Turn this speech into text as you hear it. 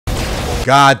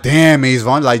God damn,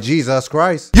 Isvan, like Jesus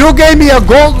Christ. You gave me a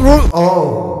gold root.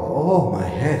 Oh, my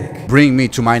headache. Bring me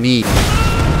to my knees.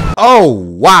 Oh,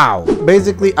 wow.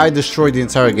 Basically, I destroyed the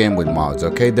entire game with mods,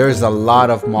 okay? There's a lot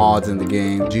of mods in the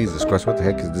game. Jesus Christ, what the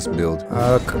heck is this build?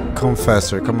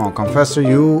 Confessor, come on, Confessor,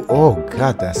 you... Oh,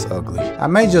 God, that's ugly. I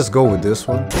may just go with this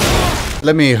one.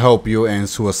 Let me help you and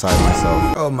suicide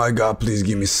myself. Oh my God, please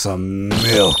give me some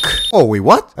milk. Oh, wait,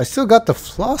 what? I still got the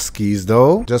floss keys,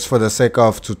 though. Just for the sake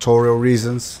of tutorial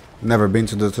reasons. Never been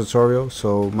to the tutorial,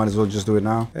 so might as well just do it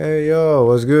now. Hey, yo,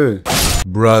 what's good?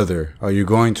 Brother, are you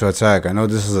going to attack? I know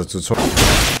this is a tutorial.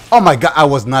 Oh my God, I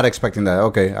was not expecting that.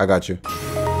 Okay, I got you.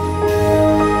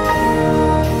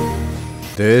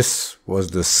 This was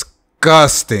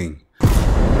disgusting.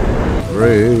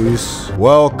 Grace.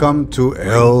 Welcome to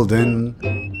Elden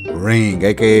Ring,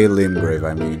 aka Limgrave,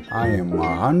 I mean. I am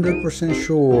 100%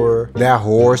 sure that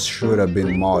horse should have been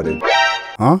modded.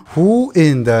 Huh? Who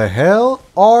in the hell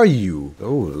are you?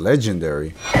 Oh,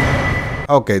 legendary.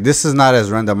 Okay, this is not as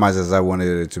randomized as I wanted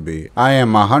it to be. I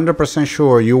am 100%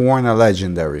 sure you weren't a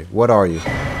legendary. What are you?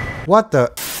 What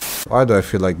the? Why do I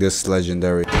feel like this is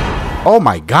legendary? Oh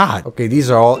my God. Okay, these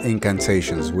are all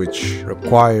incantations, which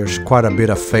requires quite a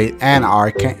bit of faith and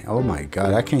arcane. Oh my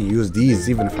God, I can't use these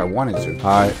even if I wanted to.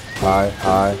 Hi.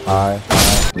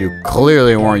 You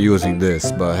clearly weren't using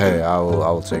this, but hey, I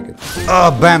will take it.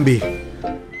 Oh, Bambi.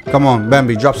 Come on,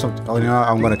 Bambi, drop something. Oh, you know,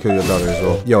 I'm gonna kill your daughter as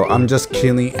well. Yo, I'm just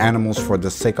killing animals for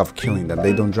the sake of killing them.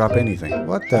 They don't drop anything.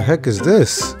 What the heck is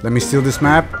this? Let me steal this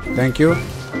map. Thank you.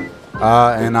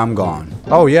 And I'm gone.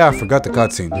 Oh yeah, I forgot the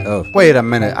cutscene. Oh, wait a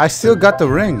minute. I still got the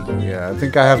ring. Yeah, I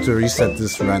think I have to reset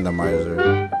this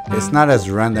randomizer. It's not as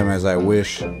random as I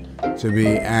wish to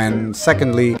be. And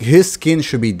secondly, his skin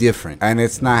should be different. And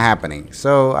it's not happening.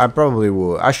 So I probably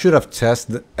will. I should have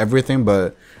tested everything,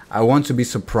 but I want to be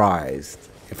surprised.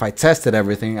 If I tested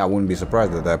everything, I wouldn't be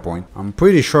surprised at that point. I'm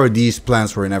pretty sure these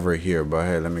plants were never here, but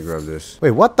hey, let me grab this.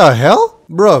 Wait, what the hell?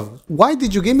 Bruh, why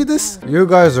did you give me this? You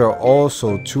guys are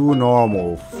also too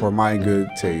normal for my good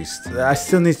taste. I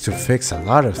still need to fix a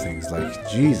lot of things, like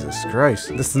Jesus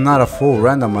Christ. This is not a full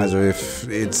randomizer if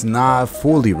it's not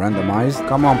fully randomized.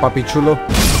 Come on, papi chulo.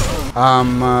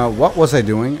 What was I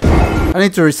doing? I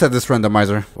need to reset this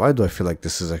randomizer. Why do I feel like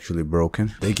this is actually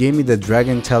broken? They gave me the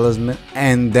dragon talisman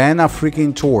and then a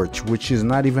freaking torch, which is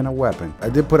not even a weapon. I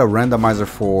did put a randomizer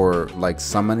for like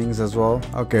summonings as well.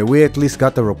 Okay, we at least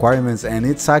got the requirements and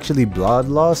it's actually blood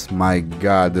loss. My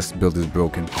God, this build is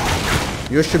broken.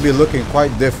 You should be looking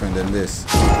quite different than this.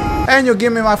 And you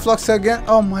give me my flux again?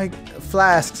 Oh my...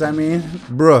 flasks, I mean,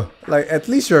 bruh, like at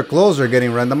least your clothes are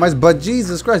getting randomized, but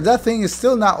Jesus Christ, that thing is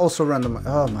still not also randomized.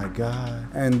 Oh my God.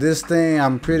 And this thing,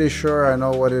 I'm pretty sure I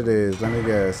know what it is. Let me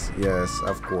guess. Yes,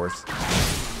 of course.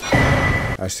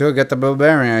 I still get the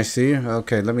barbarian, I see.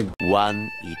 Okay, let me... One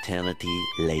eternity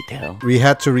later. We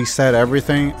had to reset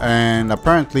everything, and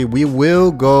apparently we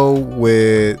will go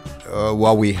with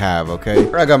what we have,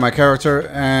 okay? I got my character,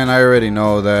 and I already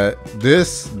know that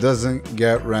this doesn't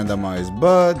get randomized,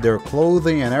 but their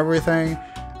clothing and everything,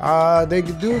 they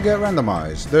do get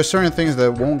randomized. There's certain things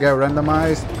that won't get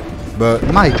randomized, but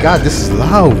my God, this is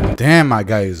loud. Damn, my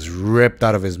guy is ripped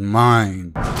out of his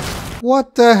mind.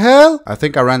 What the hell? I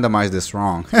think I randomized this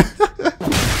wrong.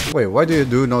 Wait, why do you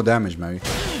do no damage, Mary?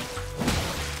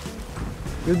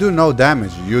 You do no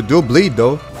damage. You do bleed,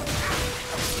 though.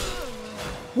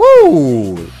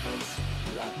 Woo!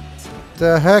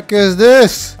 The heck is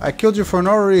this? I killed you for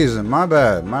no reason. My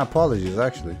bad. My apologies,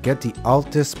 actually. Get the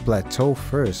Altus Plateau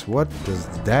first. What does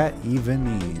that even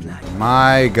mean?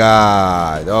 My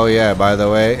God. Oh yeah, by the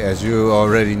way, as you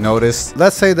already noticed,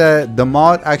 let's say that the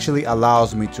mod actually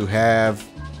allows me to have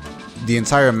the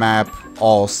entire map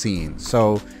all seen.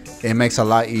 So it makes it a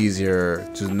lot easier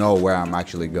to know where I'm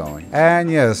actually going.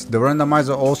 And yes, the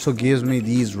randomizer also gives me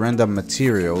these random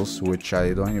materials, which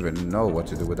I don't even know what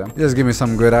to do with them. Just give me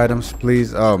some good items,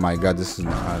 please. Oh my God, this is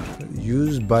not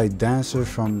used by dancers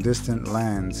from distant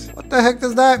lands. What the heck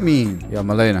does that mean? Yo,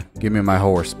 Malena, give me my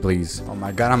horse, please. Oh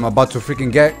my God, I'm about to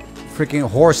freaking get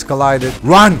horse collided.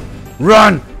 Run!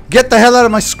 Run! Get the hell out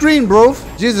of my screen, bro!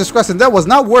 Jesus Christ, and that was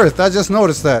not worth. I just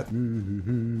noticed that.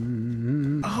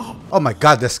 Oh my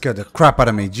God, that scared the crap out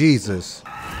of me. Jesus.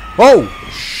 Oh,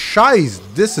 shiz.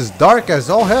 This is dark as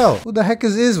all hell. Who the heck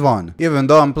is Isvan? Even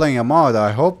though I'm playing a mod,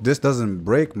 I hope this doesn't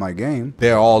break my game.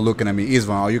 They're all looking at me.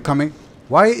 Isvan, are you coming?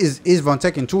 Why is Isvan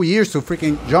taking 2 years to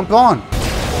freaking jump on?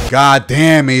 God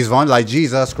damn, Isvan. Like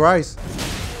Jesus Christ.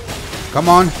 Come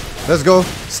on. Let's go.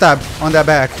 Stab on that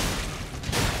back.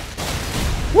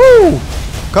 Woo!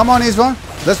 Come on, Isvan.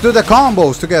 Let's do the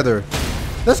combos together.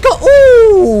 Let's go.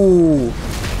 Ooh!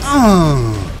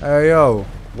 Hey, yo.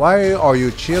 Why are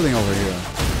you chilling over here?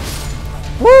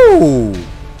 Woo!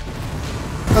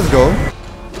 Let's go.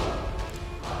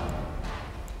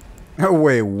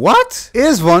 Wait, what?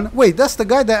 Isvan? Wait, that's the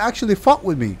guy that actually fought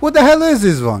with me. What the hell is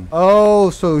Isvan? Oh,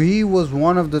 so he was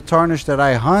one of the tarnished that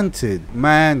I hunted.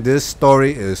 Man, this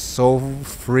story is so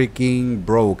freaking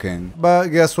broken. But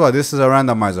guess what? This is a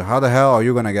randomizer. How the hell are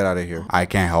you gonna get out of here? I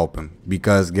can't help him.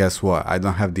 Because guess what? I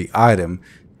don't have the item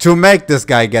to make this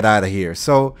guy get out of here.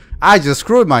 So I just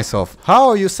screwed myself. How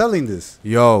are you selling this?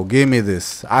 Yo, give me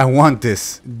this. I want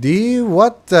this. D,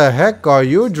 what the heck are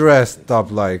you dressed up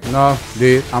like? No,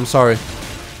 D, I'm sorry.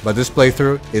 But this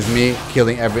playthrough is me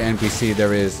killing every NPC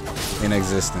there is in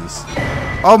existence.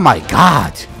 Oh my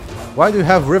god. Why do you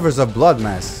have rivers of blood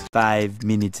mess? 5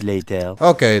 minutes later.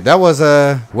 Okay, that was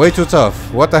way too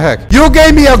tough. What the heck? You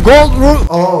gave me a gold rune.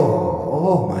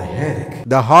 Oh, my headache.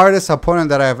 The hardest opponent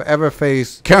that I've ever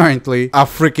faced currently, a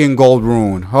freaking gold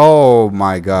rune. Oh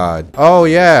my god. Oh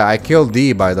yeah, I killed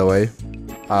D, by the way.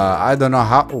 I don't know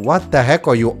how. What the heck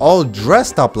are you all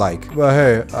dressed up like? But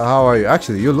hey, how are you?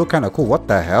 Actually, you look kind of cool. What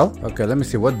the hell? Okay, let me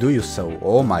see. What do you sell?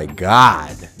 Oh my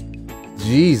god.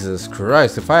 Jesus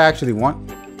Christ. If I actually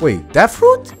want... Wait, that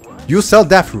fruit? You sell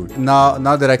that fruit? Now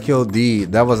that I killed D,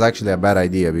 that was actually a bad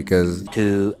idea because...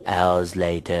 2 hours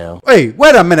later. Wait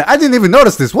a minute. I didn't even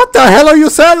notice this. What the hell are you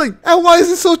selling? And why is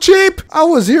it so cheap? I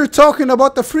was here talking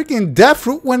about the freaking death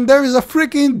fruit when there is a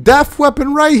freaking death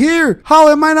weapon right here. How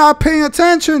am I not paying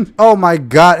attention? Oh my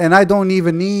god. And I don't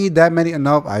even need that many.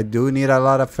 Nope, I do need a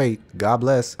lot of faith. God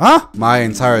bless. Huh? My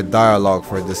entire dialogue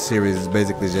for this series is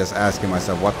basically just asking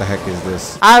myself, what the heck is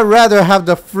this? I'd rather have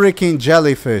the freaking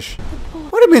jellyfish.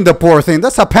 What do you mean the poor thing?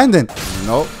 That's a pendant.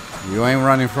 Nope. You ain't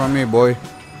running from me, boy.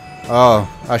 Oh,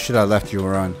 I should have left you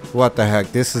run. What the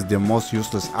heck? This is the most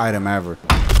useless item ever.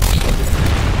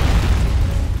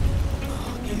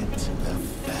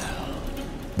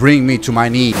 Bring me to my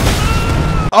knees.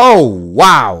 Oh,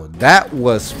 wow. That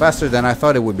was faster than I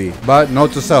thought it would be. But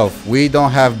note to self, we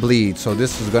don't have bleed. So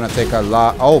this is going to take a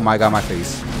lot. Oh my god, my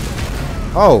face.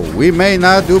 Oh, we may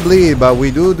not do bleed, but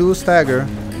we do stagger.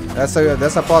 That's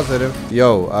a positive.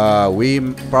 Yo, we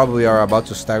probably are about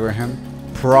to stagger him.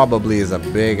 Probably is a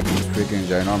big freaking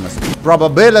ginormous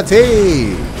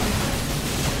probability.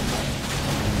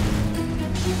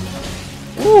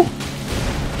 Woo.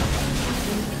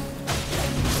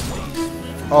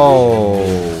 Oh,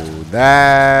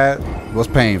 that was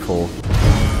painful.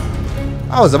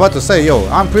 I was about to say, yo,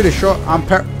 I'm pretty sure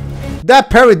that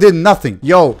parry did nothing.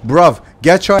 Yo, bruv,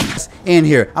 get your ass in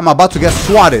here. I'm about to get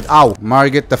swatted. Ow.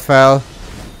 Margit the Fell.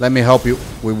 Let me help you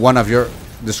with one of your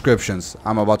descriptions.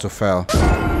 I'm about to fail.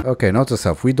 Okay, note to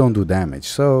self, we don't do damage.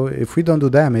 So if we don't do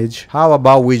damage, how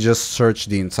about we just search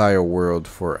the entire world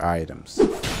for items?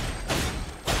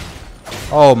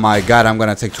 Oh my god, I'm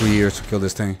gonna take 2 years to kill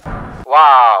this thing.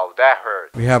 Wow, that hurt.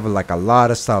 We have like a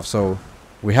lot of stuff, so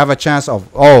we have a chance of...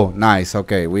 Oh, nice.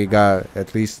 Okay, we got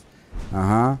at least...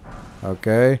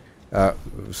 Okay.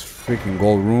 Freaking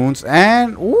gold runes.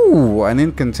 And, ooh, an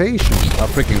incantation. I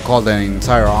freaking called an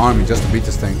entire army just to beat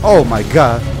this thing. Oh my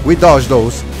god. We dodged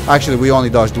those. Actually, we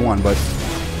only dodged one, but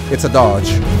it's a dodge.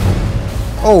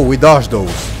 Oh, we dodged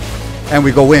those. And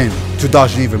we go in to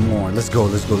dodge even more. Let's go,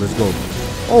 let's go, let's go.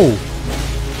 Oh.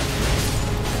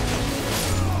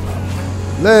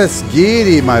 Let's get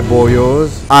it, my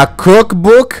boyos. A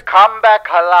cookbook? Come back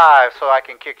alive so I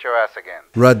can kick your ass again.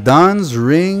 Radon's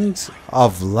Rings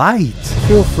of Light.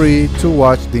 Feel free to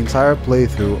watch the entire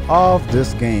playthrough of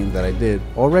this game that I did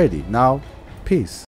already. Now, peace.